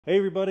Hey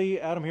everybody,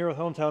 Adam here with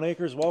Hometown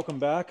Acres. Welcome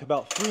back.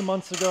 About 3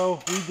 months ago,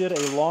 we did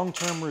a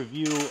long-term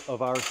review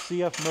of our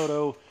CF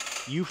Moto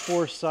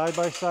Uforce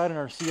side-by-side and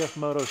our CF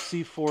Moto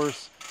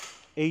Cforce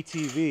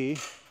ATV.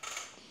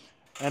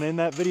 And in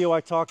that video, I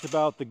talked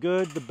about the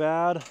good, the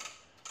bad,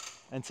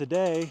 and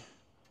today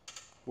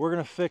we're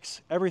gonna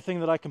fix everything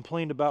that I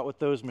complained about with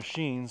those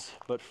machines.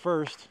 But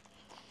first,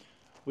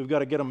 we've got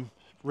to get them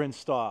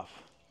rinsed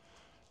off.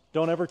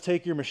 Don't ever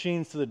take your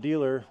machines to the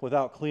dealer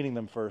without cleaning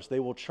them first.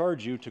 They will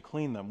charge you to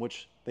clean them,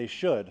 which they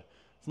should.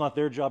 It's not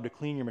their job to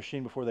clean your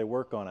machine before they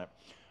work on it.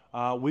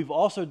 We've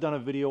also done a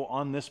video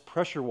on this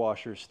pressure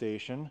washer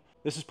station.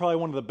 This is probably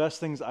one of the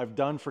best things I've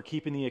done for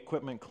keeping the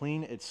equipment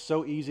clean. It's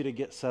so easy to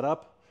get set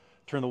up.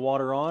 Turn the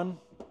water on,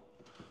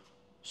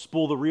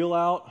 spool the reel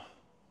out,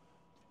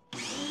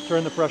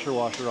 turn the pressure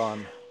washer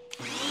on.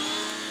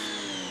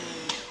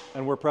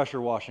 And we're pressure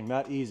washing,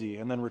 that easy.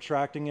 And then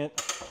retracting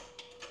it.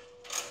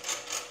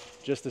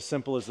 Just as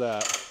simple as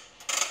that.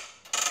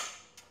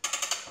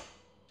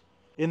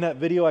 In that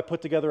video, I put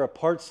together a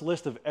parts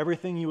list of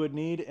everything you would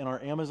need in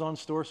our Amazon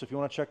store. So if you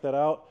want to check that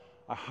out,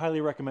 I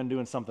highly recommend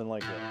doing something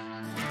like this.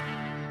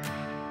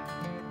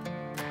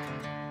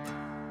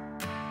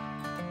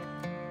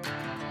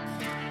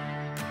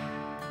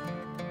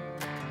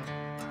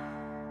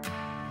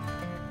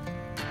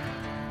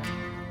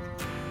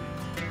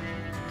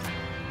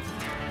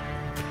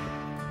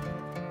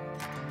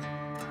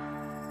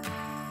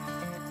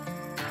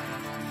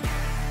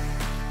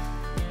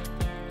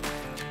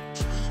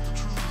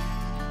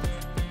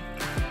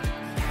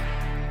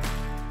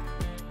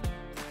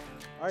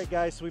 Alright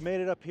guys, so we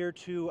made it up here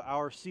to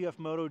our CF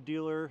Moto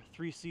dealer,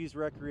 3C's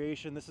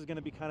Recreation. This is going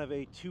to be kind of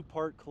a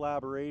two-part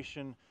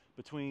collaboration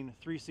between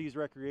 3C's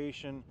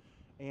Recreation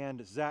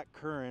and Zach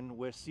Curran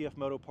with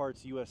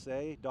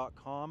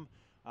CFMotoPartsUSA.com.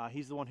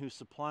 He's the one who's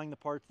supplying the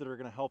parts that are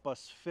going to help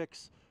us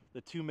fix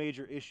the two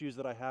major issues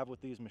that I have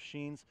with these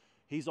machines.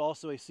 He's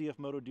also a CF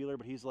Moto dealer,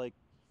 but he's like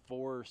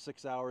 4 or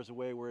 6 hours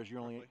away, whereas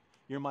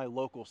you're my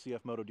local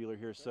CF Moto dealer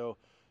here. So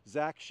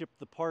Zach shipped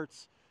the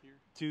parts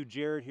to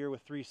Jared here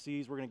with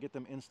 3C's. We're going to get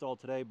them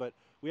installed today, but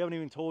we haven't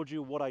even told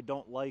you what I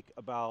don't like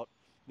about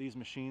these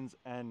machines,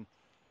 and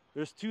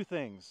there's two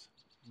things.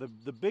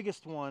 The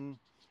biggest one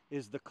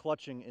is the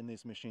clutching in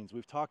these machines.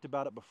 We've talked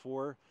about it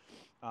before.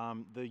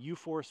 The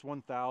Uforce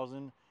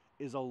 1000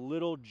 is a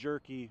little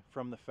jerky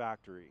from the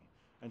factory,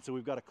 and so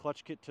we've got a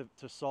clutch kit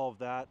to solve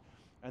that.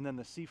 And then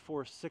the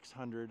Cforce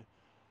 600,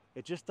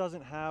 it just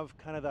doesn't have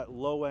kind of that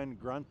low-end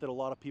grunt that a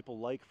lot of people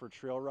like for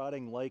trail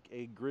riding, like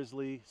a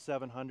Grizzly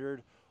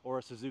 700 or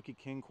a Suzuki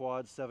King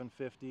Quad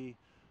 750.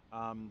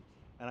 And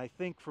I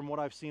think from what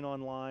I've seen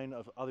online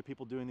of other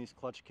people doing these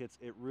clutch kits,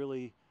 it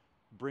really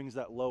brings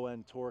that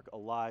low-end torque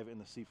alive in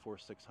the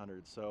Cforce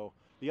 600. So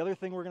the other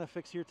thing we're going to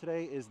fix here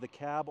today is the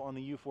cab on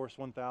the Uforce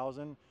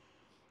 1000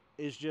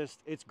 is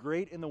just, it's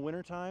great in the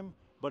wintertime,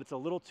 but it's a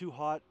little too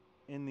hot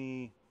in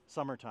the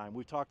summertime.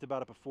 We've talked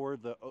about it before.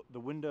 The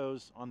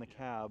windows on the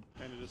cab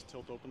kind of just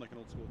tilt open like an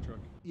old school truck.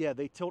 Yeah,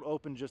 they tilt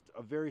open just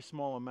a very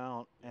small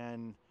amount,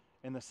 and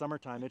in the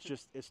summertime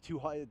it's too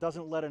hot. It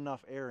doesn't let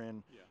enough air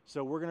in. Yeah.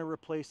 So we're going to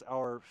replace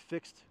our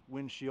fixed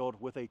windshield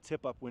with a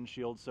tip-up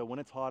windshield. So when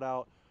it's hot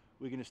out,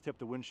 we can just tip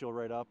the windshield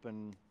right up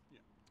and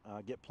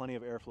get plenty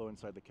of airflow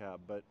inside the cab.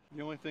 But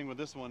the only thing with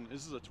this one,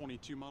 this is a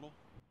 22 model.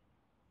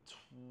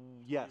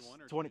 Yes,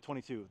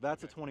 2022.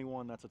 That's okay. A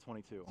 21, that's a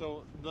 22.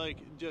 So like,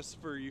 just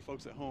for you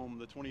folks at home,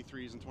 the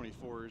 23s and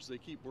 24s, they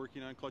keep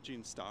working on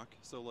clutching stock.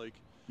 So like,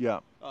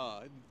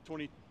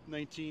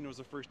 2019 was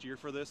the first year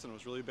for this and it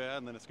was really bad,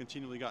 and then it's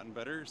continually gotten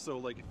better. So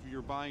like, if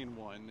you're buying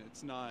one,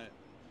 it's not,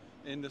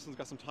 and this one's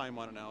got some time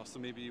on it now, so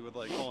maybe with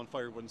like hauling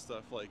firewood and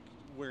stuff, like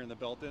wearing the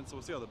belt in, so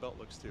we'll see how the belt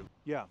looks too.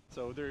 Yeah.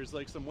 So there's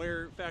like some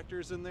wear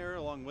factors in there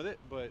along with it,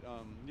 but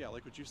yeah,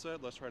 like what you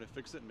said, let's try to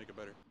fix it and make it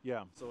better.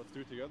 Yeah. So let's do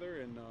it together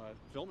and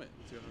film it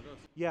and see how it goes.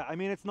 Yeah, I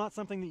mean, it's not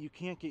something that you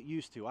can't get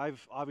used to.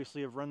 I've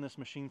run this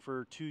machine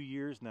for 2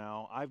 years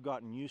now. I've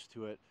gotten used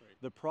to it. Right.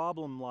 The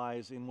problem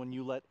lies in when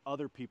you let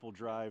other people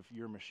drive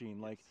your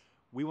machine. Like,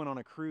 we went on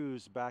a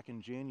cruise back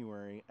in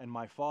January, and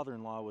my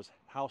father-in-law was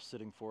house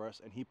sitting for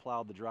us, and he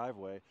plowed the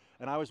driveway.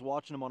 And I was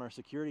watching him on our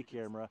security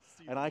camera,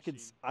 and I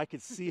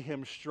could see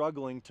him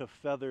struggling to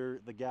feather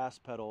the gas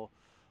pedal.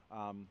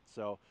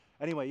 So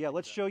anyway, yeah,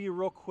 let's show you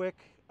real quick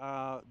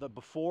the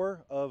before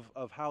of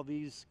how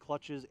these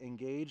clutches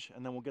engage,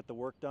 and then we'll get the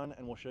work done,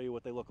 and we'll show you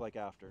what they look like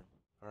after.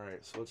 All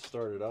right, so let's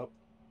start it up.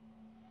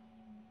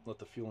 Let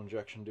the fuel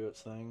injection do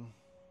its thing.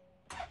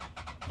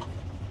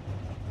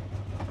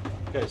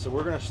 Okay, so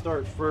we're going to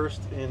start first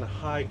in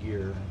high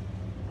gear,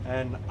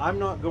 and I'm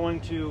not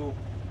going to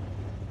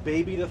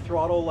baby the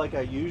throttle like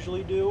I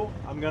usually do.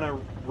 I'm going to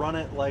run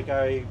it like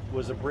I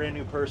was a brand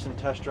new person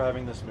test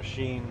driving this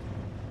machine.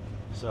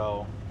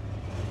 So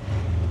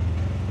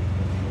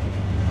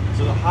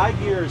the high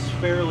gear is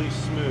fairly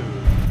smooth.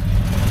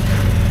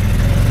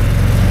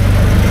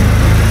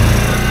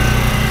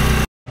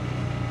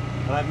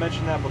 And I've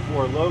mentioned that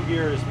before. Low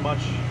gear and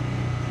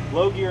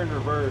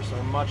reverse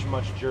are much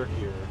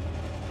jerkier.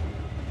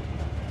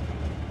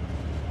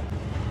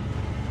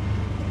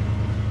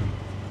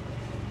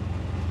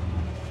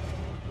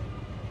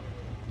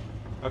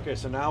 Okay,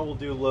 so now we'll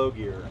do low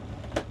gear.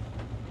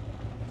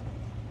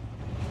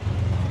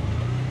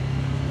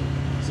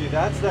 See,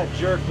 that's that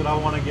jerk that I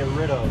want to get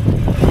rid of.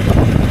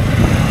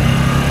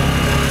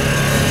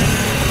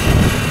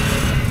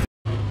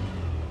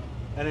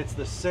 And it's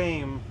the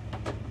same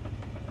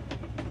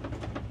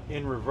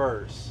in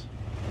reverse.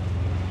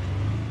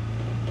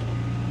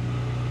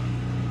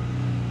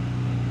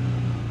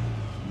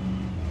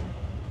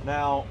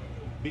 Now,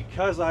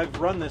 because I've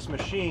run this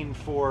machine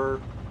for,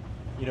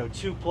 you know,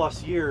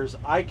 2+ years,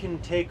 I can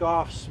take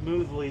off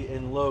smoothly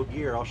in low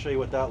gear. I'll show you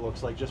what that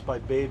looks like just by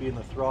babying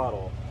the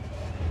throttle.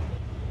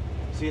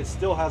 See, it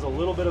still has a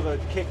little bit of a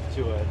kick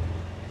to it.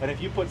 And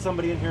if you put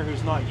somebody in here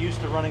who's not used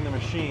to running the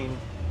machine,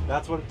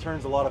 that's what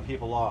turns a lot of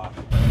people off.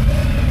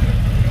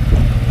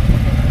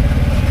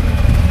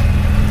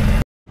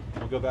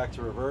 We'll go back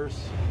to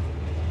reverse.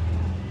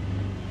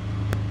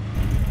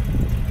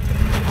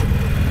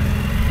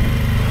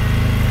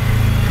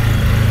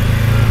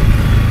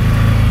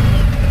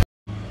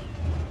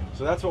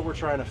 So that's what we're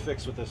trying to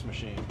fix with this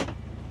machine.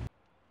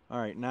 All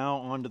right, now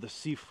on to the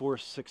Cforce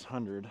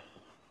 600.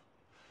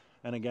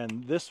 And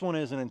again, this one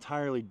is an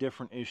entirely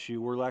different issue.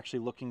 We're actually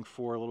looking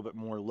for a little bit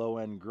more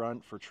low-end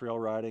grunt for trail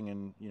riding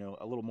and, you know,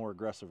 a little more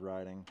aggressive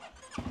riding.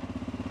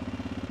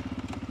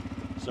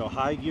 So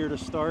high gear to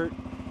start.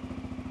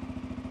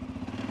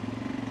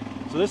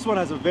 So this one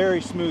has a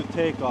very smooth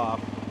takeoff.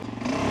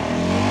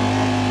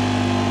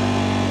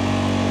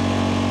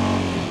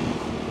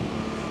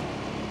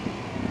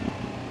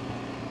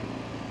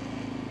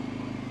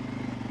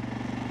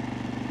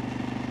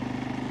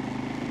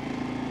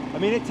 I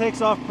mean, it takes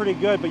off pretty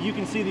good, but you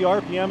can see the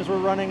RPMs we're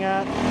running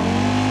at.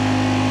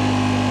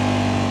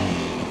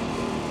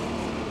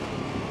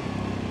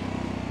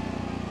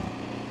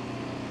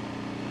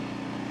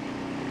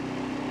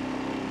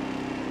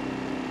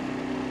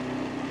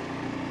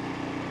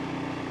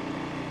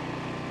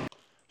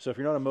 So if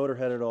you're not a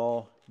motorhead at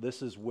all,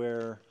 this is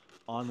where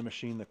on the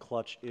machine the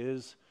clutch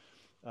is.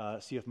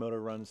 CF Moto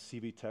runs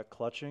CV Tech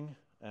clutching.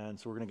 And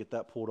so we're going to get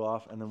that pulled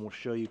off, and then we'll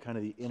show you kind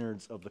of the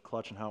innards of the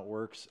clutch and how it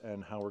works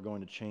and how we're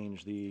going to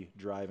change the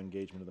drive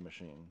engagement of the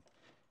machine.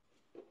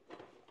 It's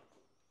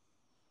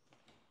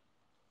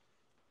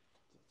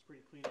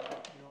pretty clean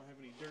up. You don't have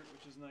any dirt,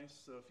 which is nice.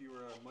 So if you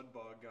were a mud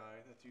bog guy,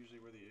 that's usually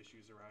where the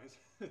issues arise.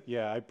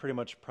 Yeah, I pretty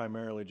much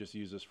primarily just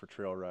use this for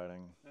trail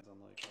riding. That's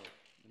unlike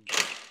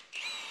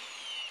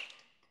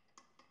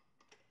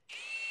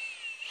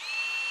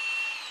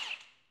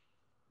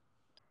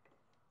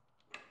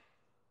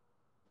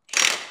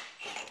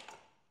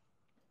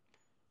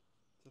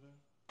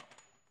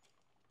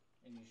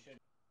and you should.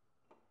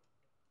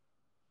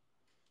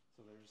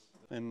 So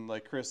and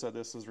like Chris said,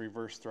 this is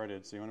reverse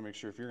threaded, so you want to make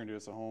sure if you're going to do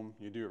this at home,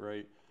 you do it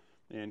right.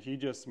 And he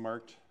just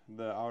marked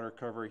the outer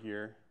cover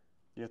here.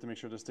 You have to make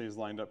sure this stays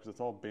lined up because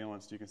it's all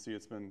balanced. You can see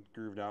it's been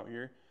grooved out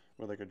here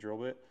with like a drill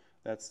bit.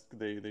 That's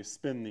they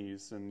spin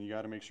these, and you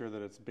got to make sure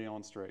that it's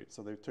balanced right.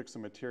 So they took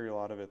some material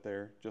out of it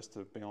there just to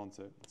balance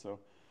it. So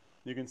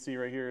you can see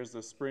right here is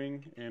the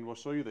spring, and we'll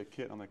show you the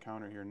kit on the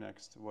counter here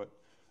next, what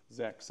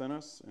Zach sent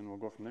us, and we'll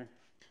go from there.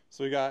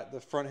 So we got the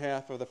front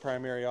half of the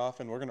primary off,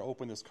 and we're going to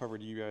open this cover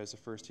to you guys a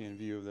first-hand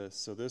view of this.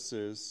 So this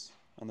is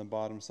on the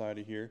bottom side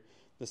of here.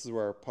 This is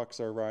where our pucks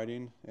are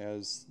riding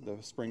as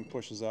the spring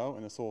pushes out,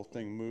 and this whole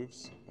thing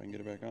moves. If I can get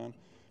it back on.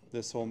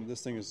 This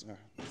thing is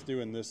it's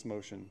doing this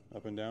motion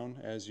up and down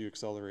as you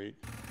accelerate.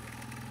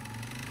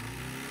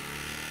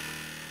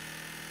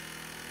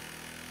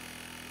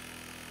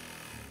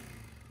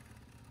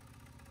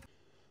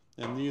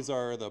 And these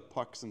are the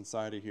pucks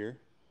inside of here.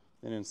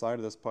 And inside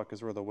of this puck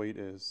is where the weight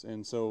is.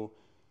 And so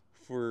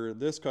for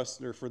this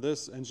customer, for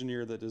this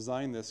engineer that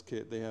designed this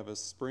kit, they have a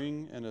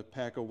spring and a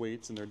pack of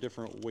weights, and they're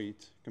different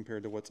weight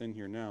compared to what's in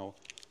here now.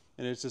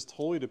 And it just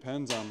totally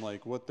depends on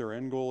like what their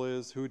end goal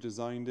is, who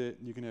designed it.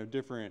 You can have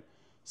different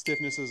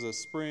stiffnesses of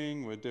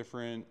spring with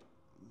different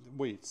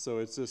weights. So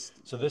it's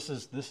just. So this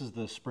is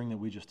the spring that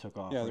we just took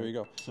off. Yeah, right? there you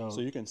go. So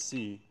you can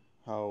see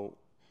how.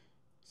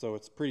 So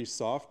it's pretty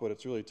soft, but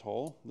it's really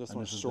tall. This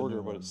one's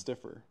shorter, but it's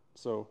stiffer.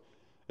 So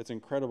it's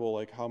incredible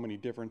like how many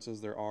differences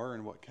there are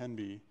and what can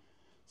be.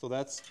 So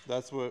that's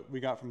what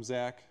we got from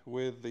Zach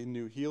with the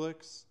new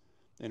Helix.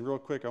 And real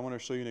quick, I want to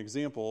show you an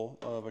example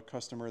of a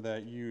customer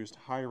that used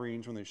high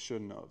range when they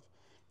shouldn't have.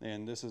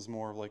 And this is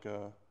more of like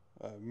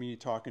me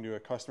talking to a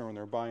customer when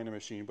they're buying a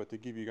machine, but to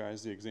give you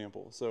guys the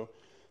example. So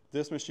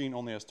this machine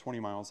only has 20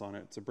 miles on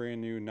it. It's a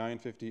brand new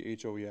 950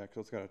 HOEX,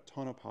 so it's got a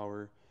ton of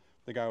power.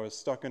 The guy was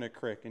stuck in a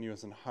creek and he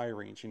was in high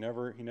range. He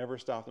never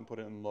stopped and put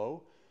it in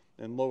low.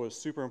 And low is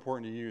super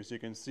important to use. You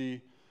can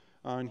see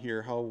on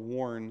here how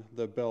worn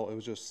the belt, it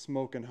was just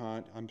smoking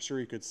hot. I'm sure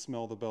you could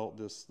smell the belt,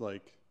 just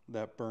like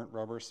that burnt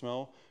rubber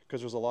smell,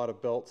 because there's a lot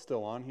of belt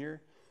still on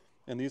here.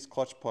 And these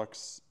clutch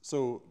pucks,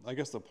 so I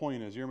guess the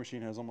point is your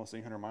machine has almost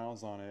 800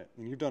 miles on it,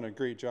 and you've done a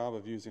great job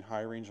of using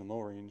high range and low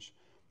range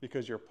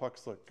because your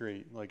pucks look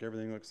great. Like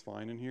everything looks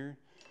fine in here.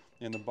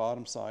 And the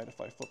bottom side, if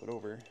I flip it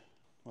over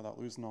without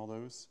losing all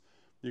those,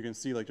 you can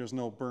see like there's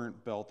no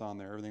burnt belt on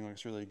there. Everything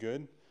looks really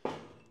good.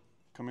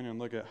 Come in and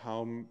look at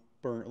how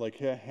burnt. Like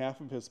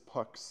half of his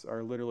pucks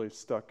are literally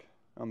stuck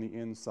on the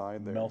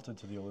inside there. Melted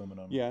to the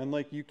aluminum. Yeah, and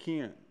like you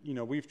can't, you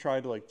know, we've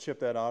tried to like chip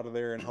that out of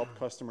there and help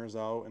customers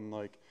out, and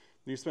like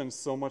you spend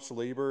so much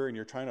labor and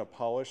you're trying to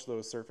polish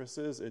those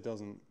surfaces, it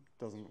doesn't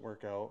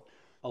work out.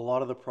 A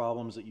lot of the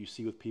problems that you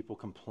see with people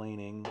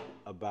complaining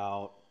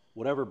about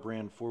whatever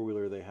brand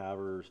four-wheeler they have,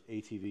 or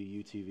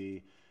ATV,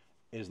 UTV,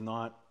 is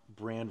not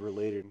brand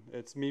related.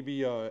 It's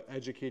maybe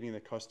educating the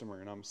customer,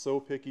 and I'm so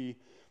picky.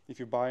 If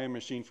you buy a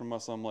machine from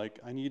us, I'm like,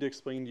 I need to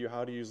explain to you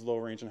how to use low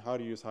range and how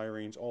to use high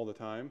range all the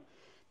time,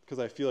 because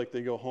I feel like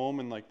they go home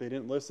and like they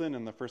didn't listen,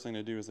 and the first thing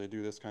they do is they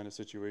do this kind of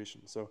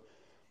situation. So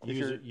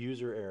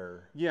user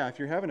error. Yeah, if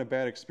you're having a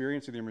bad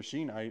experience with your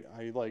machine,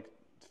 I like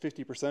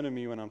 50% of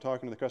me when I'm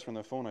talking to the customer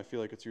on the phone, I feel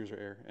like it's user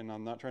error, and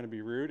I'm not trying to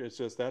be rude. It's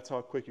just that's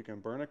how quick you can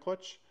burn a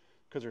clutch,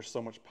 because there's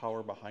so much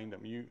power behind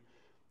them.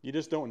 You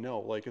just don't know.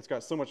 Like, it's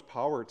got so much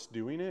power, it's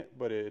doing it,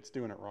 but it's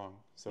doing it wrong.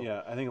 So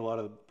yeah, I think a lot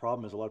of the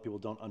problem is a lot of people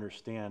don't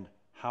understand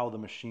how the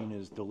machine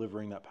is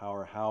delivering that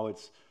power, how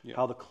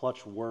the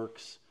clutch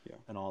works,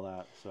 and all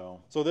that.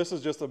 So this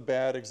is just a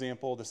bad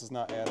example. This is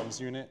not Adam's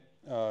unit.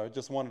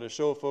 Just wanted to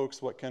show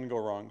folks what can go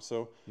wrong.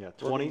 So yeah,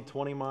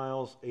 20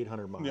 miles,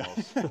 800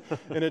 miles. Yeah.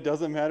 And it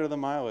doesn't matter the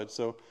mileage.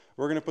 So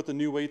we're going to put the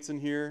new weights in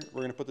here.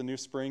 We're going to put the new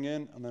spring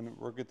in, and then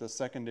we'll get the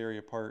secondary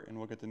apart, and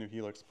we'll get the new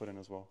helix put in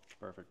as well.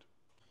 Perfect.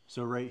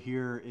 So right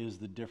here is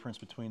the difference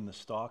between the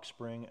stock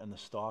spring and the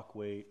stock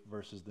weight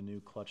versus the new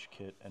clutch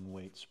kit and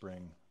weight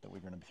spring that we're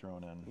going to be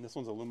throwing in. And this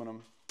one's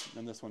aluminum,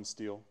 and this one's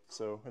steel.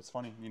 So it's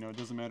funny, you know, it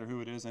doesn't matter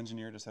who it is.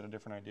 Engineer just had a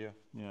different idea.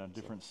 Yeah,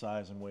 different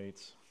size and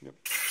weights. Yep.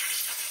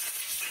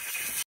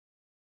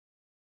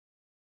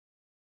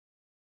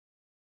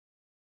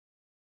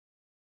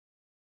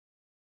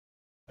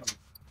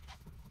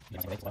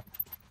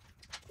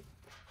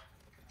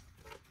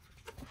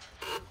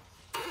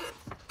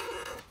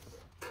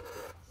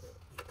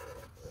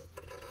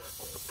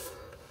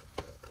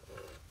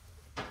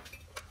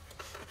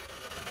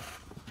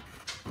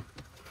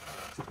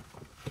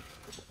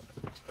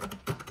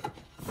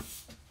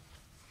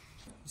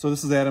 So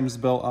this is Adam's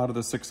belt out of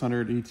the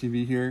 600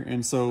 ATV here,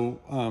 and so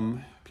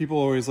people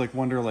always like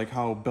wonder like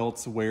how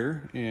belts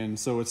wear, and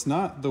so it's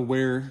not the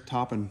wear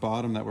top and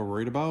bottom that we're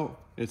worried about,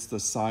 it's the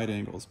side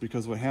angles,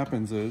 because what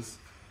happens is,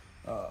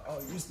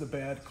 I'll use the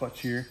bad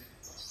clutch here,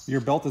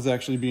 your belt is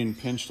actually being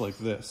pinched like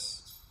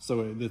this,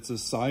 so it's the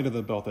side of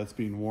the belt that's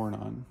being worn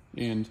on,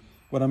 and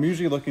what I'm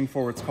usually looking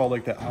for, it's called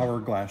like the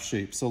hourglass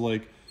shape. So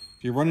like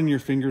if you're running your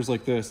fingers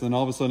like this, then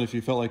all of a sudden if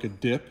you felt like a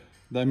dip,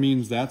 that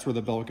means that's where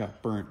the belt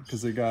got burnt,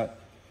 because it got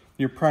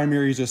your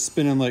primary is just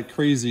spinning like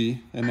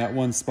crazy in that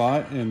one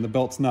spot and the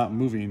belt's not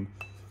moving.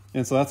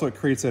 And so that's what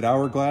creates that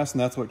hourglass, and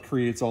that's what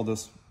creates all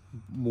this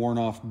worn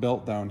off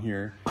belt down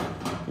here.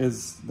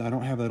 I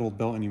don't have that old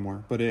belt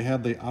anymore, but it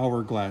had the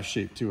hourglass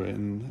shape to it.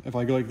 And if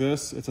I go like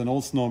this, it's an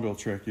old snowmobile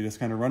trick. You just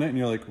kind of run it and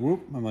you're like,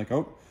 whoop, I'm like,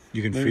 oh.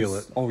 You can feel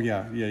it. Oh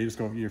yeah, you just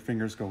go, your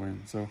fingers go in.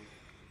 So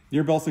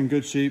your belt's in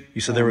good shape.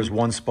 You said there was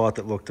one spot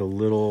that looked a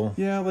little...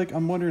 Yeah, like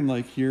I'm wondering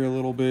like here a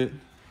little bit,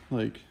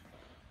 like...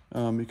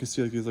 you can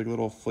see like these like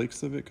little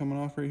flakes of it coming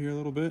off right here a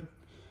little bit.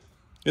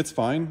 It's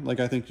fine. Like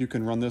I think you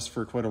can run this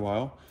for quite a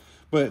while,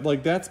 but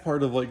like that's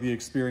part of like the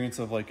experience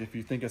of like if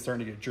you think it's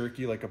starting to get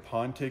jerky, like a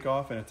pond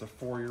takeoff and it's a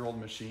 4-year-old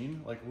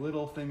machine, like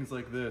little things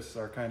like this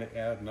are kind of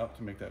adding up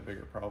to make that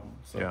bigger problem.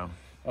 So yeah.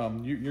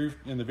 You're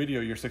in the video,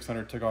 your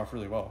 600 took off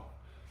really well.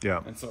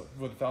 Yeah. And so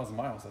with 1,000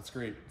 miles, that's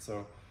great.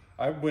 So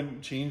I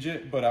wouldn't change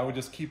it, but I would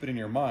just keep it in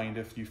your mind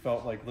if you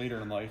felt like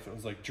later in life it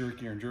was like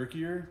jerkier and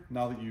jerkier.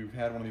 Now that you've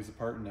had one of these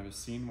apart and have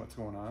seen what's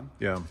going on,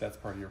 yeah, that's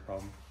part of your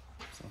problem.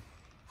 So.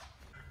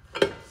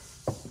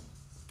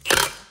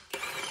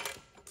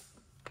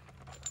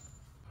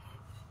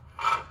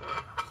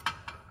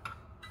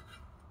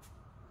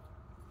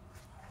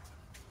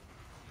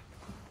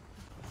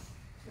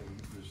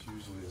 There's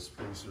usually a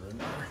spacer in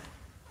there.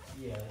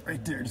 Yeah.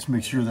 Right there, just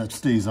make sure that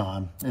stays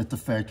on. At the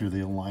factory, they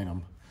align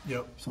them.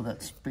 Yep. So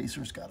that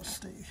spacer's got to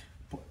stay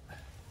put.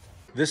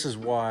 This is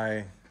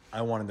why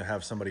I wanted to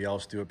have somebody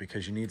else do it,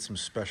 because you need some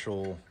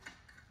special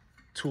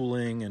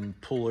tooling and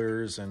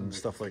pullers and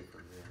stuff like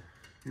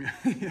You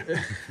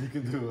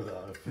can do it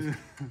without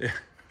it.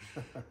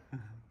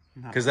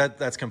 Because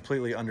that's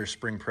completely under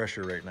spring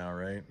pressure right now,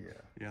 right? Yeah.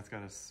 Yeah, it's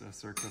got a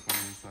circuit on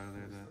the inside of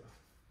there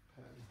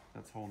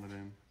that's holding it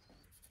in.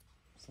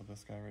 So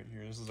this guy right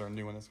here, this is our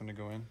new one that's going to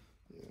go in.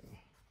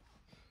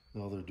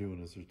 Yeah. All they're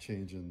doing is they're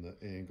changing the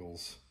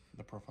angles,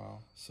 the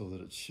profile, so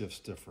that it shifts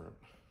different.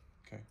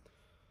 Okay.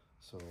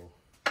 So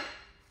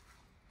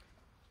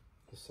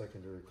the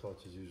secondary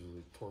clutch is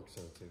usually torque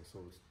sensing, so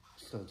it's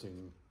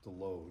sensing the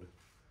load.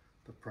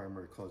 The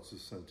primary clutch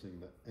is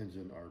sensing the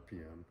engine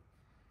RPM.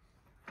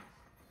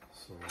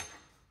 So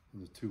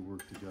the two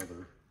work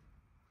together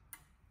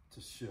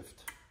to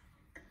shift,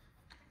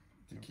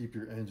 to keep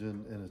your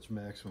engine in its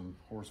maximum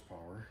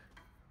horsepower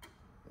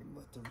and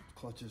let the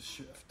clutches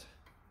shift.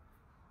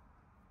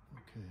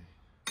 Okay.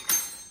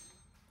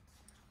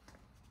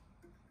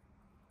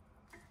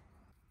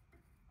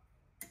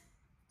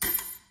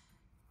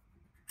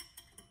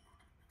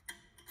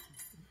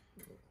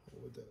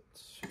 that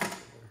shit in there.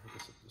 I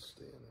guess it'll just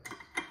stay in there.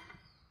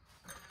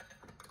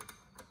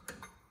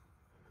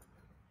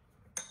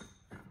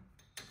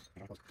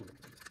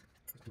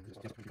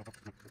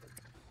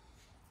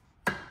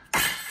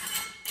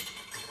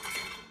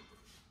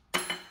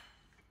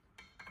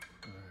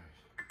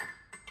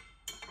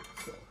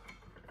 So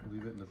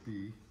leave it in the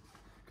B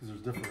because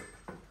there's different.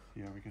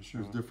 Yeah, we can show.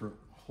 There's different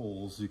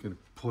holes you can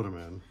put them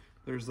in.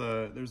 There's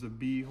a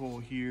B hole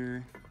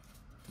here.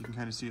 You can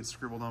kind of see it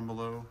scribbled down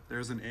below.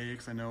 There's an A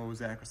because I know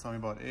Zach was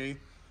telling me about A.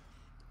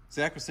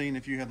 Zach was saying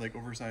if you had like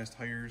oversized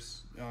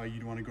tires,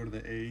 you'd want to go to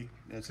the A.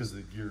 That's because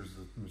the gears,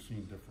 the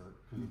machine different.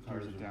 Because the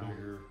tires are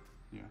bigger.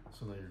 Yeah.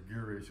 So now your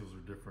gear ratios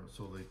are different,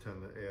 so they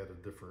tend to add a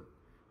different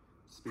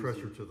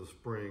pressure to the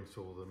spring,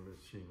 so the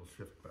machine will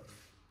shift better.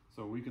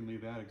 So we can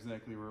leave that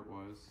exactly where it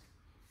was.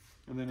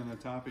 And then on the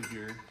top of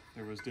here,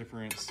 there was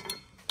difference.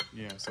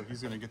 Yeah, so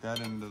he's gonna get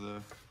that into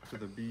the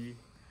B.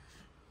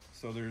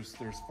 So there's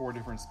 4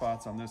 different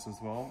spots on this as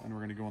well, and we're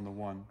gonna go in the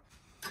 1.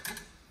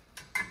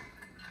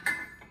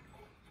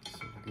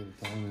 So get it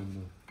down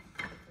in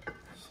the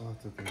slot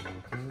that they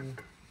want there. And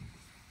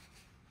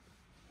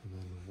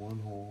then the 1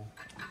 hole.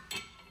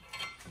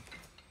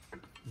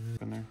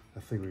 In there? I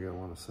think we're gonna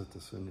want to set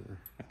this in here.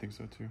 I think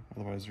so too.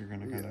 Otherwise you're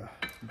gonna kind of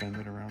bend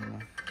it around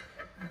the...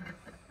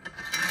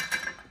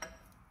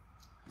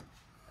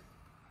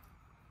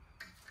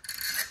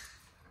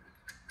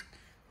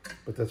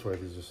 But that's why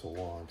these are so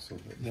long, so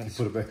that you can Yes.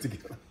 put it back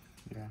together.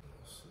 Yeah.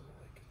 So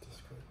I get this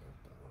guy back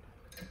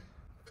down.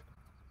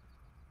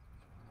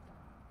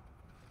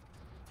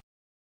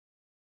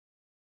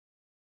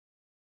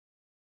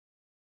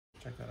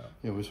 Check that out.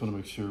 Yeah, we just want to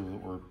make sure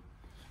that we're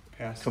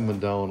Past coming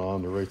down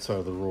on the right side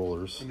of the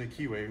rollers. And the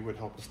keyway would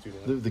help us do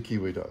that. The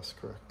keyway does,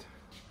 correct.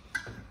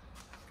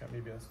 Yeah,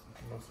 maybe that's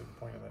mostly the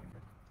point of that.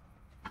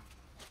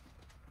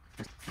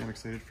 I'm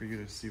excited for you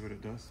to see what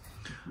it does.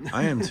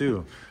 I am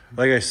too.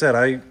 Like I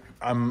said,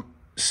 I'm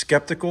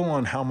skeptical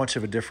on how much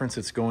of a difference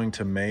it's going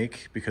to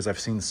make because I've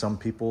seen some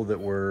people that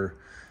were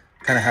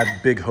kind of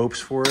had big hopes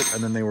for it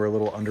and then they were a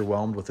little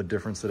underwhelmed with the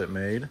difference that it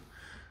made.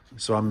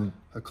 So I'm...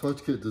 A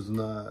clutch kit does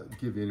not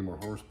give you any more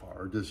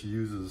horsepower. It just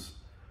uses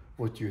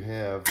what you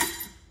have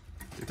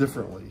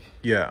differently.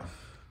 Yeah.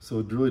 So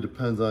it really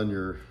depends on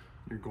your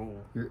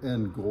goal. Your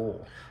end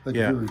goal. Like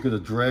Yeah. if we were going to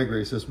drag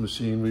race this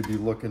machine, we'd be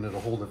looking at a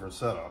whole different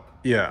setup.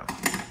 Yeah.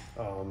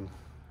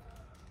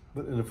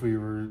 But and if we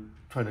were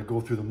trying to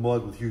go through the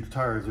mud with huge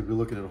tires, we'd be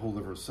looking at a whole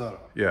different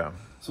setup. Yeah.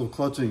 So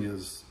clutching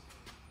is,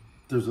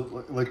 there's a,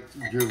 like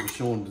you were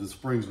showing the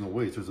springs and the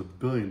weights, there's a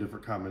billion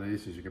different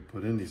combinations you can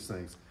put in these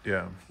things.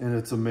 Yeah. And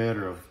it's a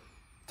matter of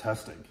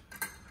testing.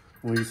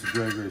 When we used to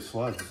drag race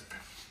sleds,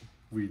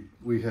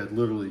 we had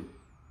literally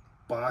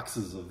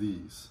boxes of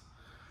these.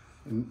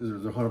 And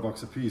they're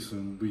 $100 a piece,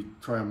 and we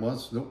try them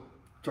once, nope,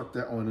 chuck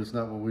that one, it's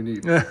not what we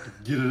need. Get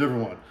a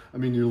different one. I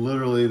mean, you're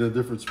literally the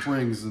different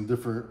springs and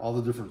all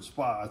the different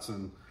spots,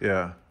 and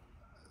Yeah.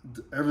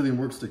 everything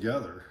works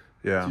together.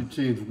 Yeah. So you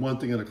change one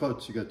thing in a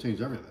clutch, you got to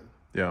change everything.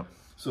 Yeah.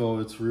 So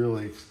it's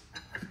really,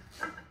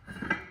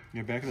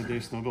 Yeah, back in the day,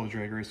 snowmobile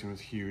drag racing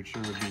was huge.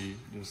 There would be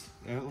just,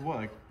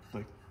 what,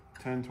 like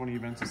 10, 20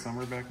 events a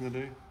summer back in the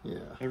day? yeah.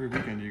 Every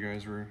weekend you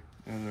guys were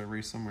at a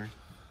race somewhere.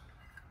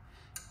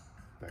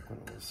 Back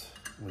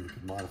when you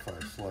could modify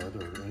a sled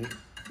or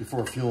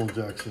before fuel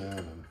injection,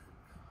 and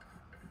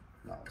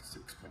now it's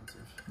too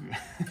expensive.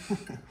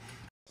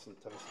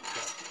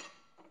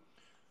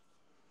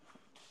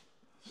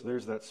 So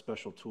there's that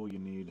special tool you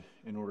need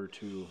in order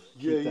to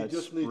keep Yeah, you that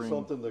just spring. need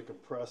something to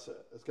compress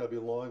it. It's got to be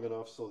long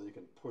enough so that you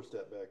can push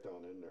that back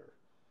down in there.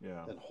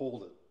 Yeah. And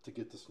hold it to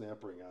get the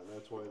snap ring on.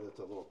 That's why that's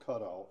a little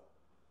cutout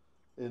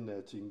in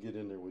that, so you can get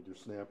in there with your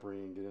snap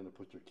ring and get in and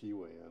put your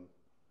keyway in.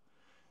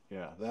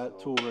 Yeah, that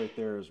tool right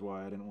there is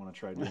why I didn't want to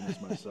try doing this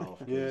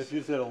myself. Yeah, if you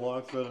just had a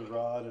long threaded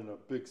rod and a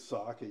big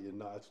socket you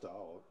notched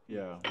out,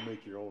 Yeah. you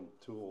make your own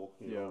tool,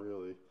 you know,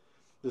 really.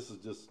 This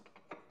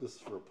is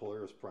for a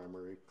Polaris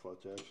primary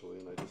clutch actually,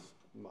 and I just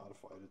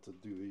modified it to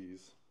do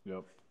these.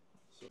 Yep.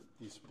 So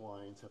these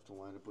splines have to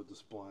line up with the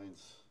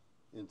splines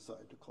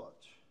inside the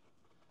clutch.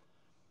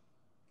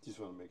 Just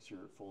want to make sure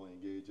it fully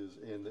engages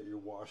and that your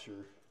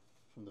washer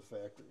from the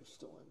factory is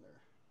still in there.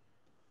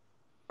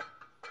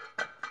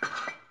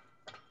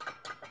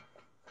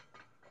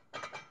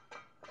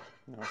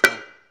 No, it's not.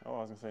 Oh, I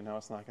was gonna say no,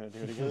 it's not gonna do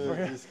it again for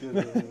you. Just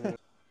kidding.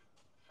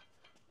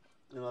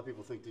 And a lot of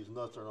people think these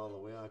nuts aren't all the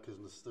way on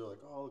because they're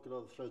like, oh, look at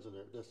all the threads in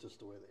there. That's just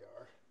the way they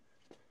are.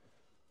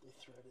 They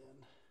thread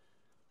in.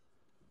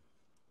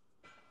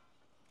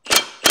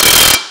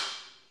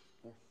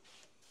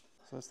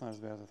 So that's not as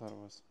bad as I thought it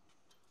was.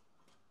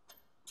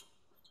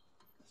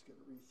 Let's get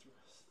a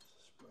re-thrust.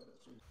 Spread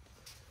it.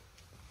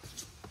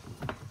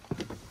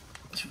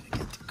 Trying to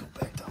get to go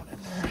back down in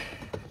there.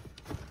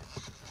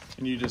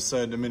 And you just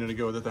said a minute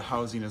ago that the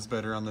housing is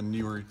better on the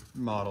newer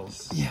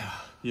models. Yeah.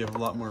 You have a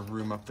lot more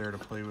room up there to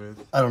play with.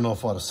 I don't know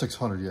if I'll have a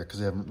 600 yet because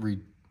they haven't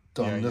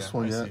redone this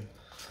one I yet. see.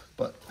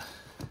 But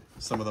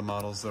Some of the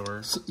models that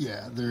were...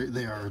 yeah,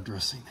 they are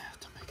addressing that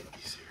to make it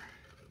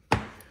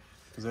easier.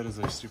 Because that is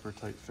a super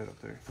tight fit up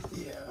there.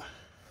 Yeah.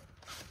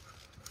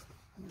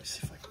 Let me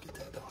see if I can get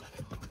that down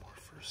a little more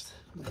first.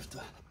 I have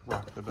to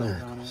rock the belt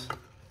down in.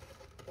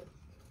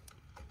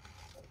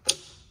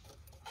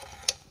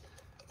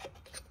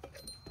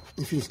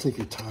 If you just take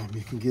your time,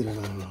 you can get it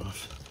on and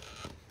off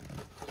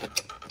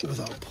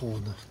without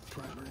pulling the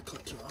primary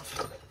clutch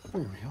off.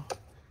 There we go.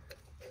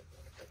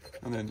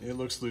 And then it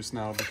looks loose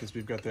now because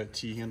we've got that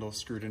T-handle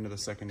screwed into the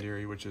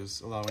secondary, which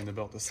is allowing the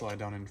belt to slide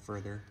down in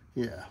further.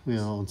 Yeah,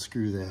 we'll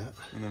unscrew that.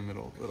 And then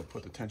it'll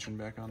put the tension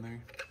back on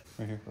there.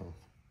 Right here. Oh.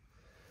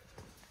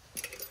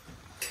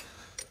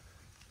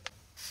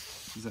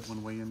 Is that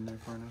one way in there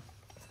far enough?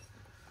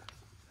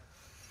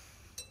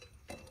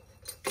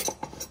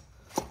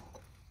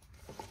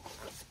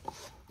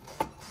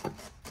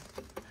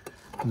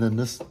 And then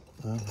this,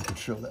 I can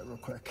show that real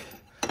quick.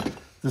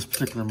 This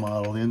particular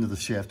model, the end of the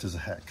shaft is a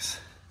hex.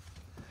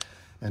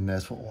 And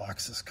that's what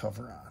locks this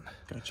cover on.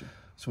 Gotcha.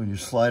 So when you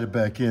slide it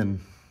back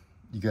in,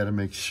 you got to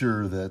make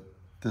sure that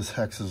this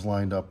hex is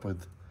lined up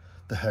with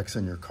the hex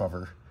in your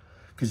cover.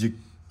 Because you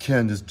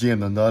can just jam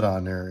the nut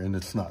on there and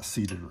it's not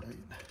seated right.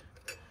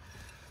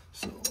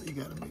 So you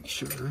got to make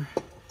sure.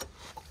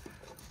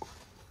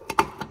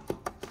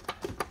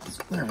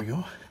 There we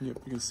go. Yep,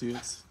 you can see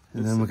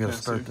And then we got to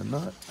start the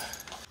nut.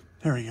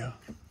 There we go.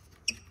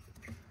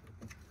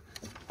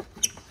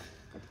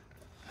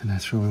 And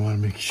that's where we want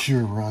to make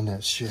sure we're on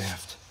that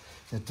shaft.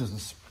 It doesn't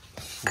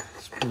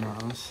spin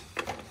on us.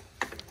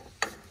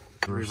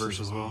 Reverse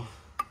as well.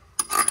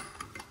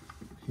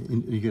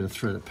 You got to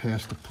thread it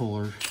past the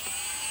puller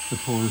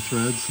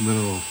threads, and then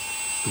it'll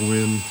go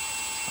in.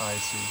 I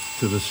see.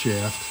 To the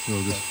shaft.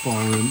 It'll just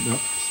fall in. Yep,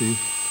 see?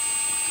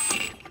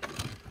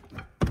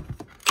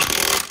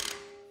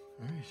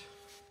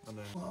 All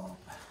right.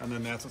 And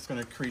then that's what's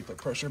going to create the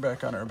pressure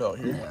back on our belt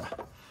here. Yeah.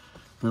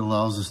 But it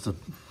allows us to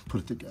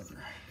put it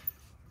together.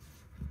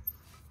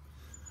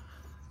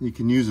 You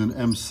can use an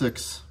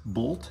M6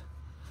 bolt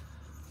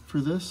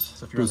for this,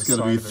 So but it's got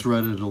to be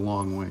threaded a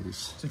long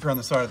ways. So if you're on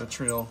the side of the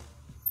trail,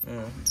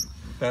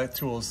 that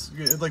tool is,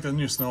 like the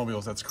new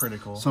snowmobiles, that's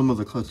critical. Some of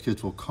the clutch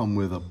kits will come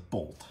with a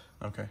bolt.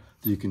 Okay.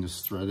 That you can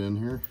just thread in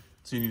here.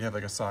 So you need to have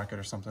like a socket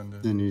or something to...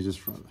 Then you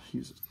just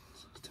use it.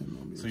 10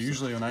 millimeters. So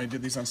usually when I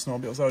did these on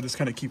snowmobiles, I would just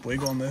kind of keep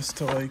wiggling this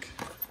to like...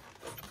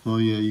 Oh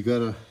yeah, you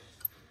gotta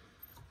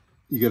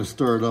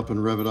start it up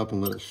and rev it up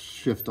and let it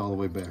shift all the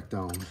way back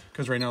down.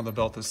 Because right now the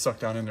belt is sucked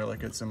down in there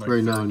like it's in like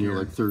right now gear. you're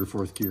like third or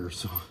fourth gear,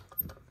 so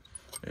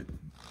it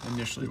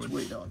initially it's would...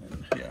 way down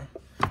in.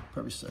 Yeah.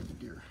 Probably second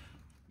gear.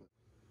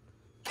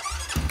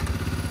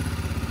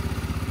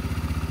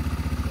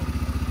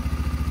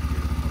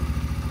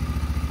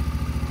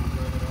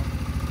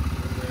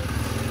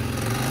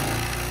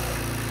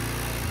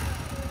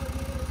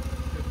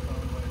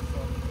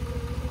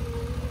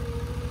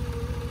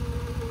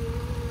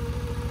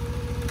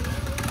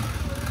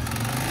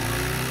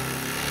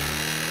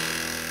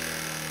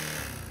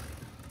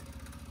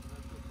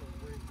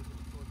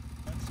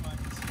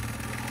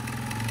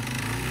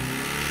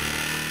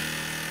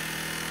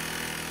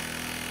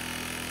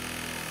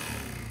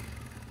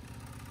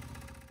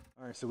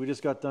 So we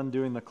just got done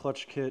doing the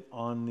clutch kit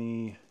on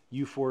the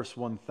Uforce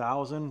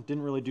 1000.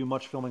 Didn't really do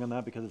much filming on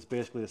that because it's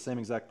basically the same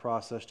exact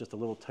process, just a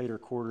little tighter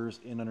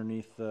quarters in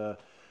underneath the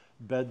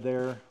bed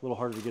there. A little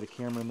harder to get a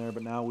camera in there,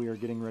 but now we are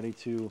getting ready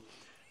to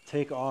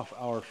take off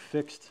our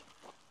fixed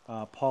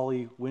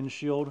poly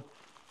windshield.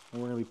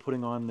 And we're going to be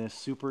putting on this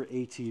Super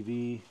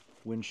ATV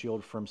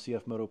windshield from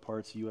CF Moto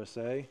Parts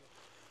USA.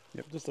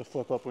 Yep, just a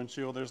flip up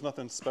windshield. There's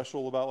nothing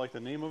special about like the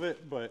name of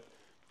it, but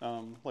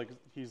like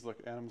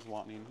Adam's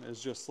wanting is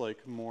just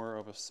like more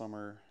of a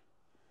summer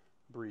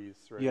breeze,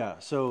 right? Yeah,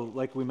 so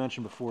like we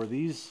mentioned before,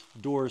 these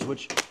doors,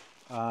 which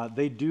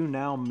they do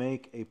now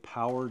make a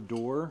power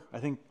door. I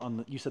think on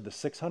the, you said the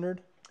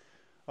 600?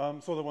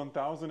 So the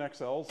 1000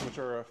 XLs, which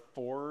are a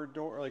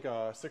 4-door, like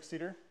a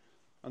 6-seater,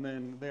 and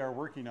then they are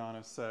working on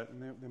a set,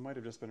 and they might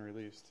have just been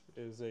released,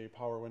 is a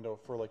power window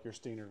for like your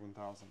standard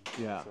 1000.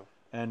 Yeah. So.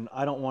 And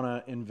I don't want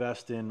to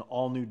invest in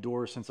all new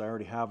doors since I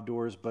already have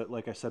doors, but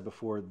like I said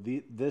before,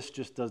 this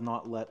just does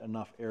not let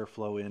enough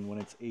airflow in when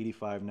it's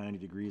 85, 90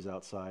 degrees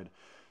outside.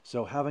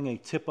 So having a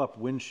tip-up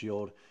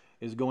windshield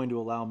is going to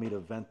allow me to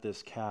vent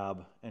this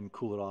cab and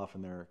cool it off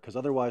in there. Because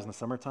otherwise in the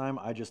summertime,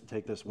 I just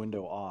take this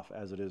window off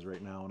as it is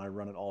right now, and I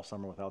run it all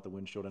summer without the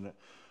windshield in it,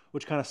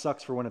 which kind of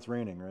sucks for when it's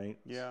raining, right?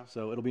 Yeah.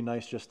 So it'll be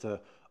nice just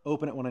to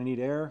open it when I need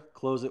air,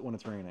 close it when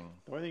it's raining.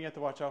 The only thing you have to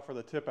watch out for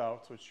the tip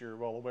outs, which you're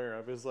well aware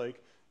of, is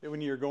like when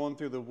you're going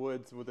through the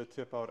woods with a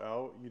tip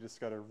out, you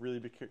just got to really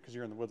be careful because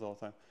you're in the woods all the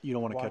time. You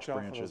don't want to catch branches. branches.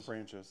 Watch out for those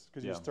branches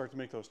because you start to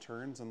make those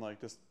turns and like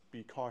just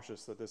be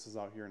cautious that this is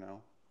out here now.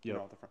 Yeah.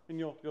 Out the front, and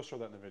you'll show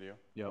that in the video.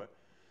 Yeah.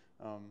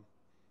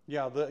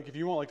 Yeah, if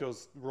you want like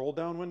those roll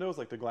down windows,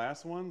 like the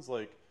glass ones,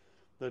 like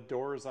the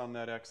doors on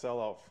that XL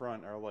out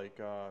front are like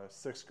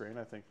 $6,000,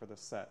 I think, for the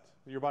set.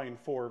 You're buying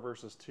 4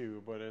 versus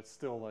 2, but it's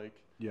still like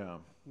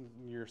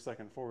your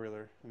second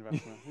 4-wheeler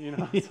investment. You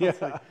know, so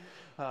it's like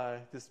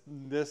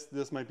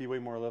this might be way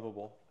more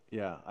livable.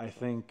 Yeah, I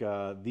think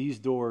these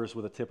doors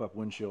with a tip-up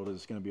windshield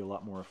is going to be a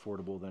lot more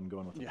affordable than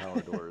going with the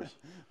power doors.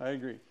 I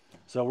agree.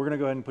 So we're going to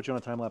go ahead and put you on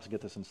a time lapse and get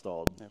this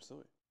installed.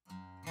 Absolutely.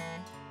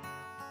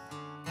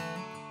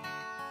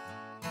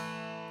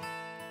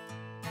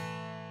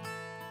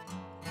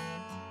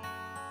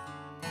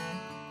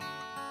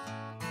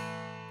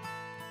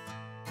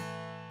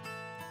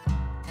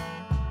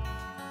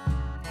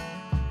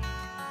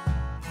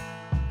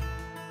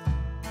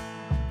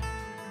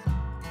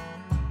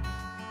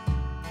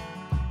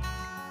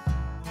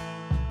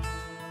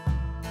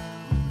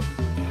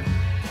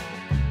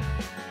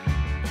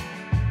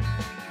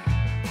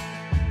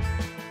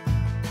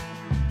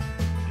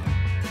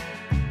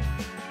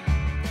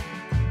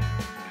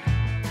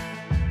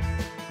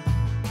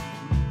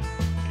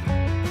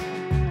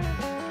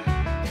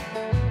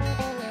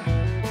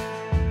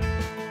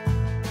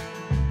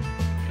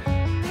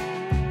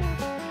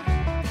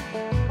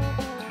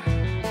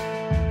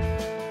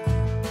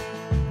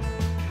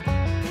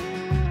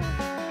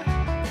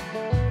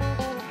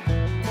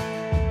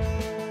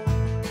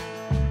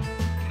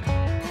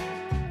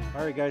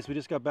 All right, guys, we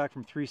just got back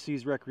from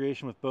 3C's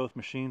Recreation with both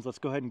machines. Let's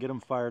go ahead and get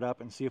them fired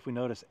up and see if we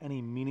notice any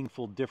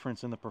meaningful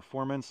difference in the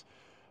performance.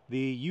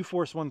 The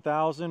Uforce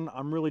 1000,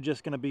 I'm really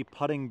just going to be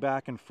putting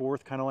back and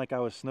forth, kind of like I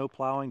was snow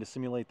plowing, to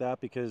simulate that,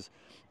 because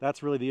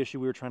that's really the issue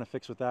we were trying to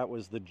fix with that,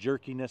 was the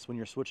jerkiness when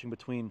you're switching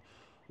between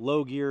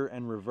low gear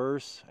and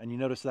reverse. And you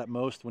notice that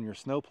most when you're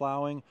snow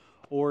plowing,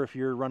 or if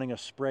you're running a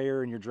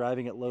sprayer and you're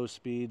driving at low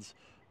speeds.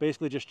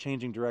 Basically just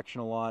changing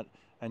direction a lot,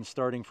 and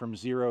starting from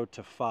 0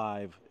 to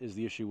 5 is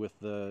the issue with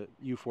the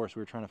Uforce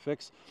we were trying to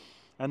fix.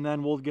 And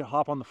then we'll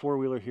hop on the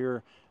four-wheeler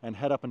here and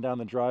head up and down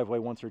the driveway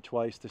once or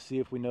twice to see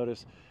if we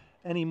notice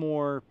any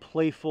more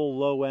playful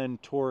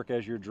low-end torque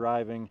as you're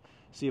driving,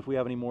 see if we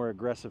have any more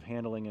aggressive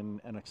handling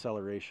and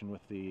acceleration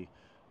with the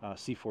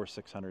Cforce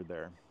 600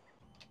 there.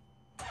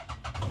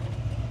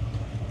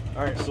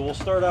 All right, so we'll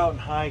start out in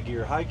high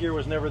gear. High gear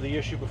was never the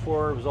issue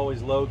before. It was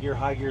always low gear.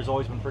 High gear has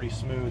always been pretty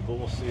smooth, but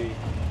we'll see.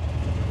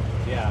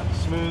 Yeah,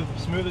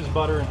 smooth as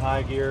butter in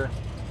high gear.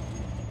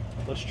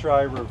 Let's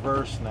try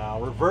reverse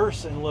now.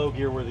 Reverse and low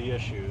gear were the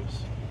issues.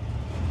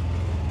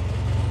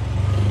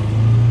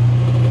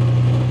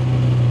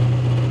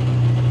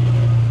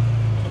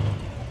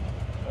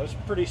 That was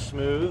pretty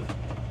smooth.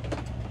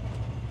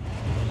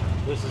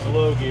 This is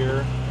low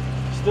gear.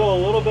 Still a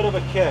little bit of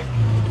a kick.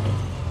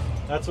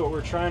 That's what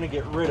we're trying to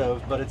get rid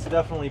of, but it's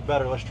definitely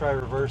better. Let's try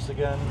reverse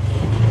again.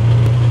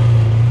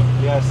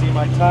 Yeah, see,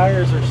 my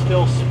tires are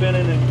still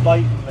spinning and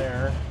biting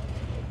there.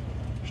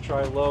 Let's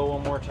try low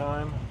one more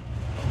time.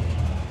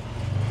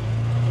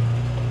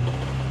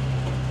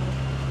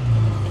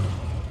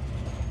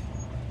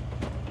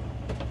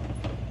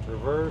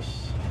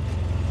 Reverse.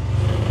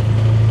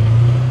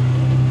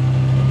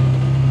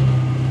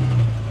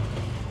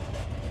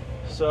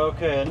 So,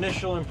 okay,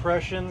 initial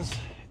impressions,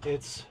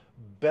 it's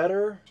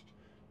better,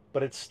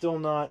 but it's still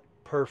not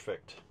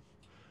perfect.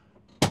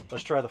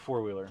 Let's try the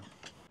four-wheeler.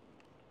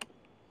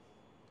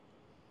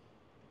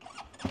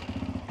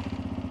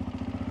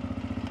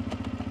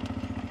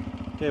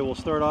 Okay, we'll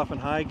start off in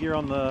high gear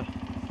on the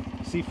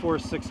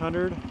Cforce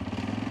 600.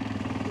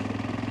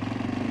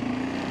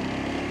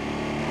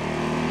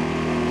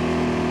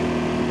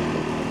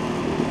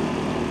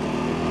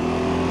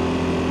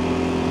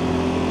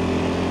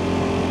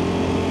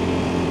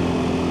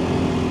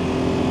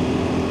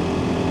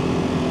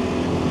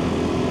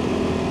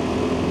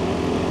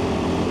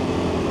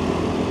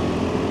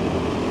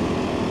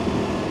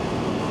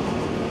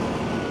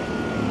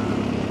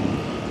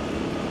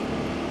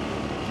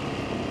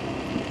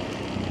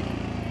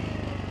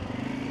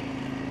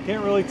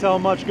 Can't really tell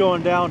much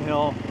going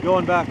downhill.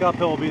 Going back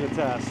uphill will be the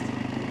test.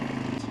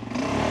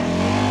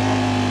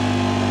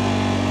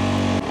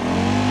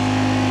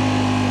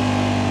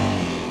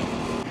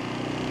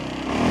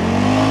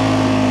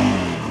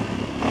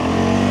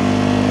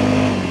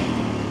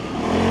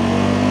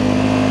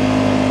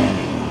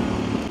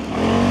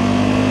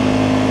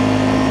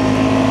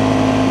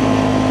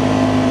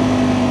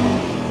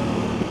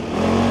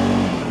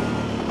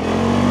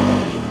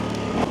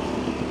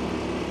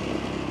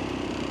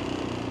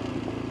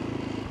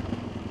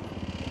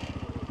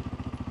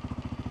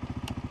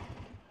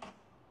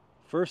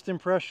 First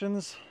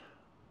impressions,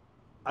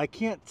 I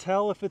can't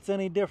tell if it's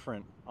any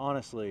different,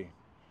 honestly.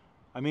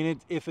 I mean,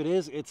 if it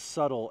is, it's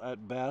subtle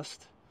at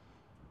best.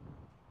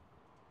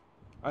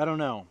 I don't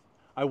know.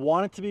 I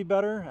want it to be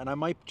better, and I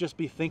might just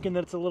be thinking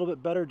that it's a little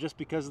bit better just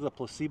because of the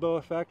placebo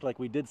effect. Like,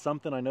 we did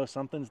something, I know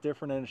something's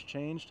different and it's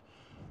changed.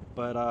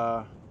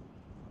 But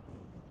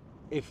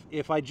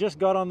if I just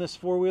got on this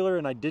four-wheeler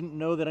and I didn't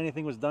know that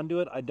anything was done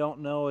to it, I don't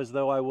know as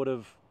though I would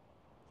have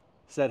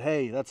said,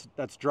 hey,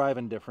 that's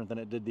driving different than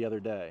it did the other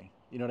day.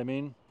 You know what I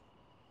mean?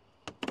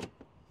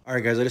 All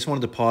right, guys, I just wanted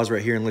to pause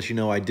right here and let you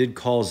know I did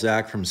call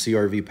Zach from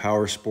CRV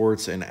Power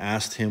Sports and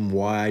asked him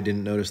why I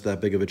didn't notice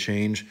that big of a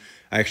change.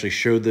 I actually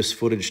showed this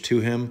footage to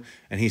him,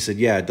 and he said,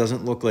 yeah, it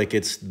doesn't look like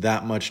it's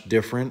that much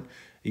different.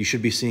 You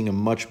should be seeing a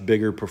much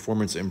bigger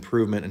performance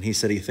improvement, and he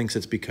said he thinks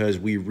it's because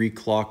we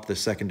reclocked the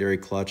secondary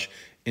clutch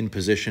in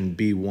position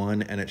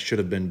B1 and it should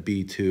have been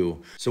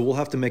B2. So we'll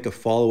have to make a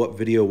follow-up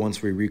video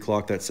once we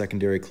reclock that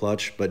secondary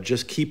clutch, but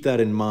just keep that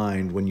in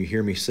mind when you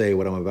hear me say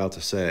what I'm about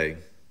to say.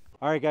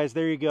 All right, guys,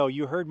 there you go.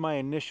 You heard my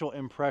initial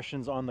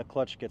impressions on the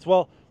clutch kits.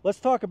 Well, let's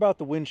talk about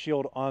the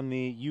windshield on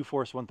the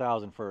Uforce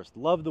 1000 first.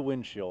 Love the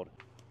windshield.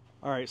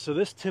 All right, so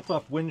this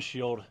tip-up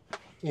windshield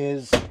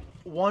is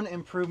one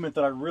improvement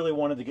that I really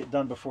wanted to get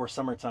done before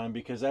summertime,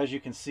 because as you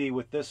can see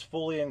with this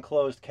fully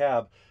enclosed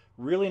cab,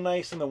 really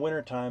nice in the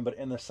wintertime, but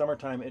in the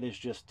summertime it is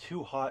just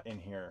too hot in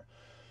here.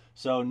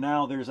 So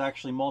now there's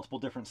actually multiple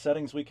different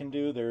settings we can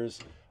do. There's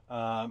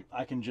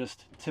I can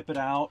just tip it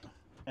out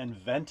and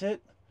vent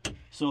it.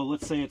 So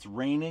let's say it's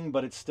raining,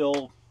 but it's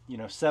still, you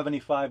know,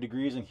 75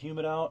 degrees and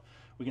humid out.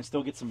 We can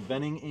still get some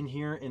venting in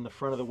here in the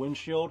front of the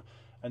windshield,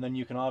 and then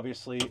you can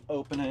obviously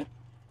open it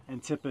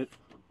and tip it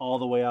all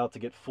the way out to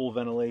get full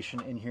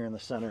ventilation in here in the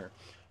center.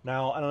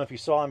 Now, I don't know if you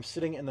saw, I'm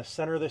sitting in the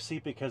center of the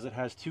seat because it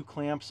has two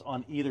clamps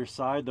on either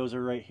side. Those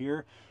are right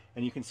here,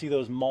 and you can see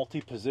those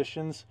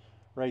multi-positions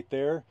right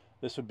there.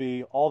 This would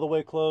be all the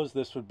way closed.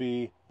 This would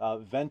be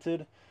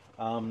vented.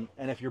 And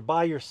if you're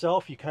by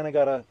yourself, you kind of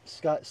got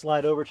to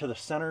slide over to the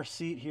center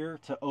seat here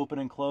to open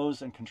and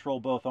close and control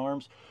both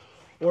arms.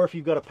 Or if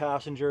you've got a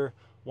passenger,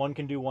 one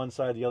can do one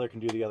side, the other can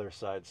do the other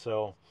side.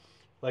 So,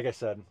 like I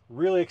said,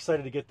 really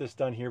excited to get this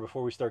done here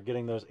before we start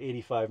getting those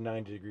 85,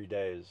 90 degree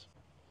days.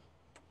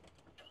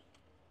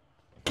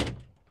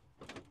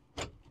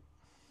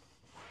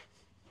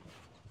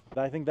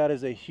 I think that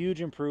is a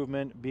huge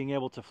improvement, being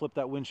able to flip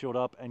that windshield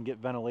up and get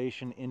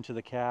ventilation into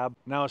the cab.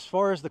 Now, as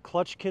far as the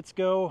clutch kits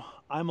go,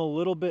 I'm a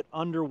little bit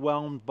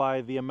underwhelmed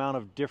by the amount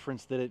of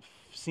difference that it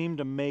seemed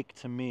to make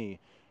to me.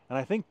 And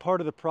I think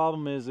part of the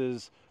problem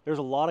is there's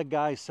a lot of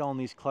guys selling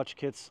these clutch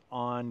kits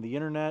on the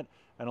internet,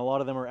 and a lot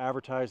of them are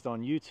advertised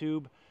on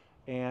YouTube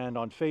and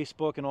on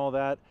Facebook and all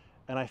that.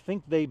 And I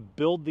think they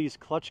build these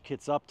clutch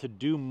kits up to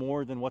do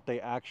more than what they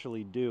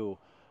actually do.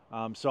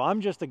 So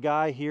I'm just a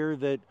guy here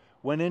that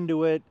went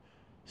into it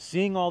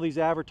seeing all these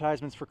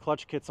advertisements for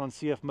clutch kits on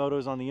CF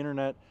Motos on the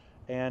internet,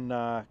 and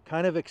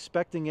kind of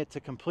expecting it to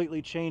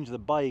completely change the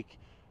bike,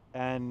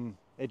 and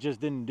it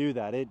just didn't do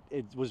that.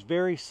 It was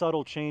very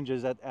subtle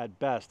changes at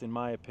best, in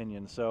my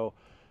opinion. So,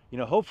 you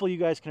know, hopefully you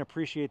guys can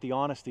appreciate the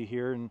honesty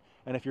here, and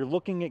if you're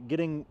looking at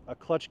getting a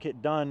clutch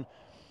kit done,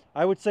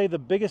 I would say the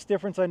biggest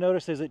difference I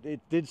noticed is it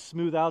did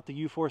smooth out the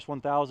Uforce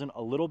 1000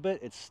 a little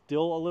bit. It's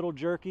still a little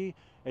jerky.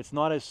 It's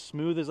not as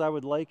smooth as I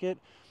would like it.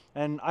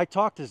 And I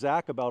talked to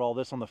Zach about all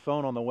this on the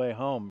phone on the way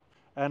home.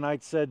 And I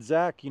said,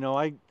 Zach, you know,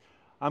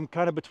 I'm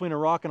kind of between a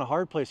rock and a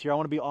hard place here. I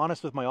want to be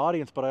honest with my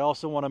audience, but I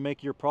also want to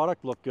make your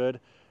product look good.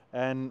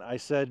 And I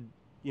said,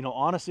 you know,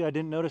 honestly, I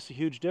didn't notice a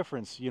huge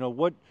difference. You know,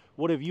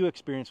 what have you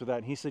experienced with that?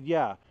 And he said,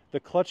 yeah, the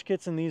clutch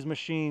kits in these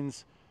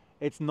machines,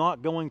 it's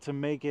not going to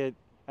make it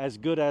as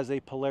good as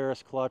a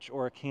Polaris clutch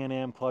or a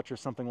Can-Am clutch or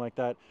something like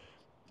that.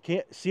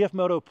 CF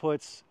Moto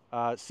puts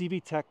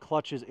CVTech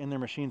clutches in their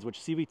machines, which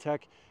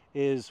CVTech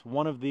is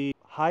one of the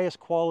highest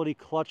quality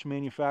clutch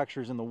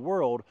manufacturers in the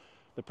world.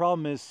 The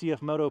problem is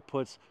CF Moto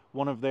puts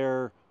one of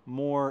their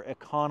more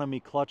economy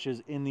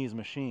clutches in these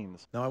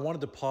machines. Now I wanted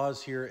to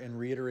pause here and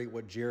reiterate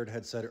what Jared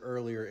had said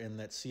earlier, in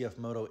that CF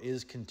Moto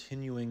is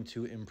continuing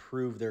to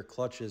improve their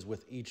clutches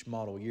with each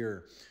model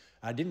year.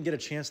 I didn't get a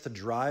chance to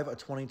drive a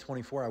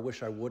 2024. I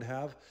wish I would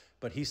have,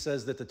 but he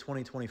says that the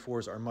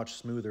 2024s are much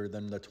smoother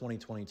than the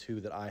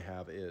 2022 that I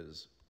have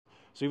is.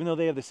 So even though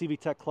they have the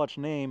CVTech clutch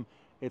name,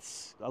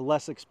 it's a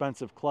less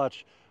expensive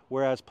clutch,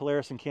 whereas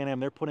Polaris and Can-Am,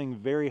 they're putting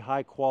very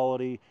high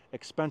quality,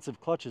 expensive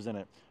clutches in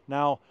it.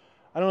 Now,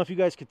 I don't know if you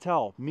guys could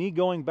tell, me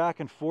going back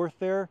and forth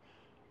there,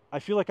 I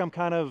feel like I'm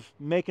kind of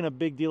making a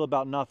big deal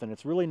about nothing.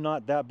 It's really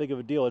not that big of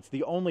a deal. It's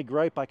the only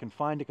gripe I can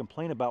find to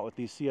complain about with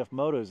these CF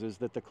Motos is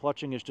that the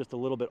clutching is just a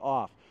little bit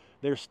off.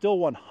 They're still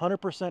 100%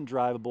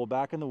 drivable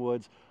back in the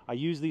woods. I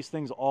use these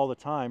things all the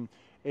time.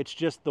 It's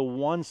just the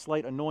one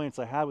slight annoyance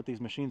I had with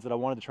these machines that I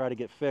wanted to try to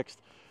get fixed.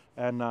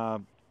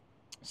 And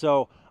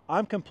so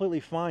I'm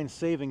completely fine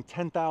saving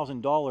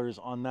 $10,000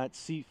 on that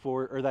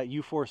that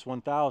Uforce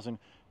 1000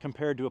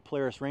 compared to a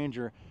Polaris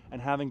Ranger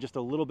and having just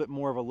a little bit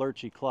more of a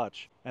lurchy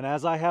clutch. And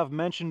as I have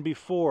mentioned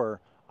before,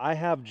 I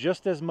have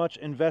just as much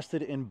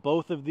invested in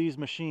both of these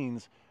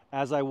machines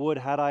as I would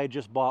had I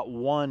just bought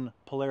one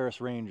Polaris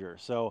Ranger.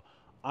 So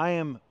I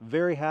am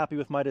very happy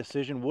with my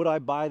decision. Would I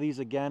buy these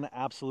again?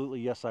 Absolutely,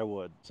 yes, I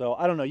would. So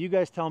I don't know. You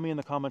guys tell me in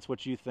the comments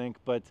what you think,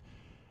 but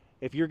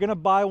if you're going to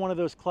buy one of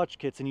those clutch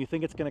kits and you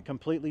think it's going to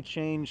completely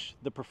change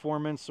the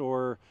performance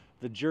or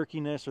the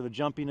jerkiness or the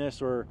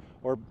jumpiness or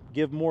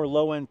give more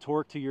low-end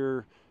torque to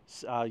your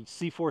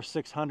Cforce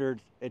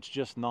 600, it's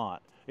just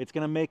not. It's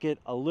going to make it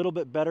a little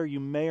bit better. You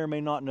may or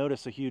may not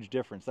notice a huge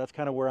difference. That's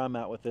kind of where I'm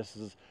at with this.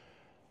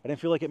 I didn't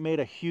feel like it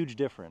made a huge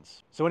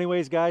difference. So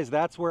anyways, guys,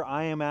 that's where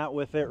I am at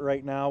with it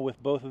right now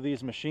with both of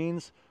these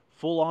machines.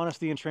 Full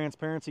honesty and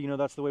transparency, you know,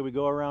 that's the way we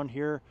go around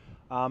here.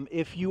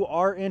 If you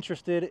are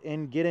interested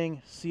in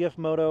getting CF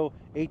Moto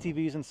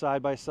ATVs and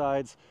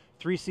side-by-sides,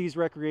 3Cs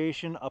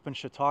Recreation up in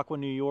Chautauqua,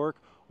 New York,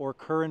 or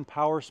Curran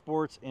Power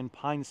Sports in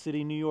Pine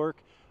City, New York,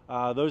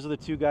 Those are the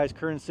two guys.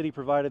 Current City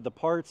provided the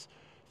parts.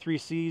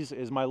 3Cs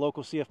is my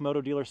local CF Moto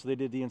dealer, so they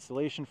did the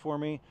installation for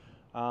me.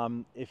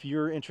 If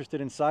you're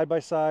interested in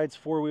side-by-sides,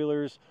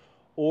 four-wheelers,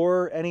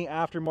 or any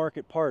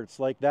aftermarket parts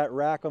like that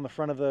rack on the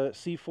front of the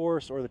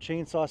Cforce or the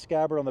chainsaw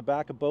scabbard on the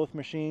back of both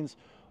machines,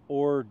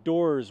 or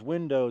doors,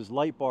 windows,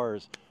 light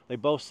bars, they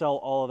both sell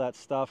all of that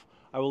stuff.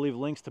 I will leave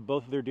links to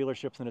both of their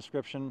dealerships in the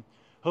description.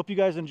 Hope you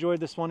guys enjoyed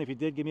this one. If you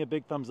did, give me a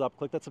big thumbs up,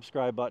 click that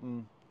subscribe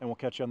button, and we'll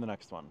catch you on the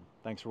next one.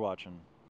 Thanks for watching.